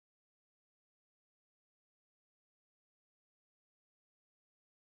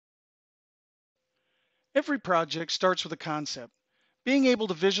Every project starts with a concept. Being able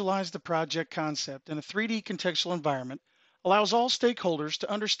to visualize the project concept in a 3D contextual environment allows all stakeholders to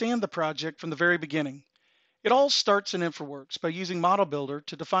understand the project from the very beginning. It all starts in InfraWorks by using Model Builder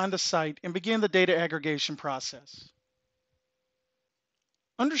to define the site and begin the data aggregation process.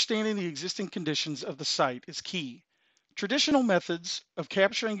 Understanding the existing conditions of the site is key. Traditional methods of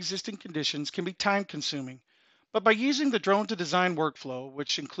capturing existing conditions can be time-consuming, but by using the drone to design workflow,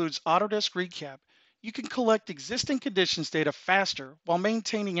 which includes Autodesk Recap, you can collect existing conditions data faster while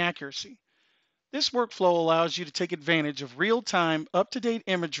maintaining accuracy. This workflow allows you to take advantage of real-time, up-to-date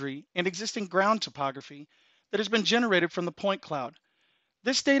imagery and existing ground topography that has been generated from the point cloud.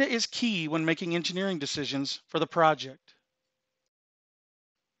 This data is key when making engineering decisions for the project.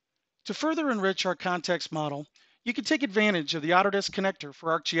 To further enrich our context model, you can take advantage of the Autodesk connector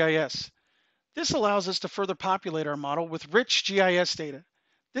for ArcGIS. This allows us to further populate our model with rich GIS data.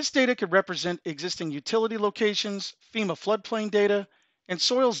 This data could represent existing utility locations, FEMA floodplain data, and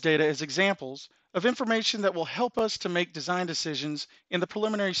soils data as examples of information that will help us to make design decisions in the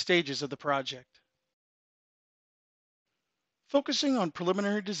preliminary stages of the project. Focusing on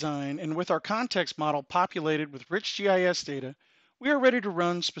preliminary design and with our context model populated with rich GIS data, we are ready to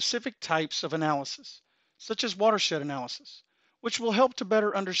run specific types of analysis, such as watershed analysis, which will help to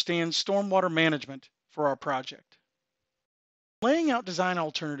better understand stormwater management for our project. Laying out design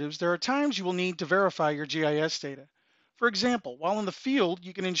alternatives, there are times you will need to verify your GIS data. For example, while in the field,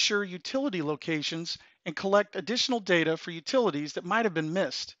 you can ensure utility locations and collect additional data for utilities that might have been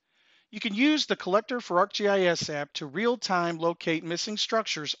missed. You can use the Collector for ArcGIS app to real-time locate missing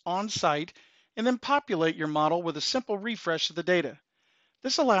structures on site and then populate your model with a simple refresh of the data.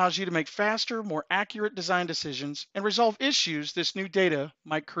 This allows you to make faster, more accurate design decisions and resolve issues this new data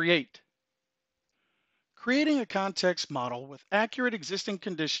might create. Creating a context model with accurate existing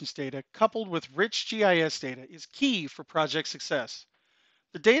conditions data coupled with rich GIS data is key for project success.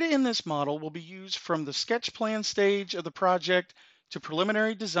 The data in this model will be used from the sketch plan stage of the project to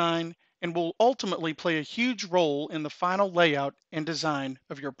preliminary design and will ultimately play a huge role in the final layout and design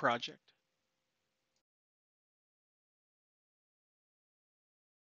of your project.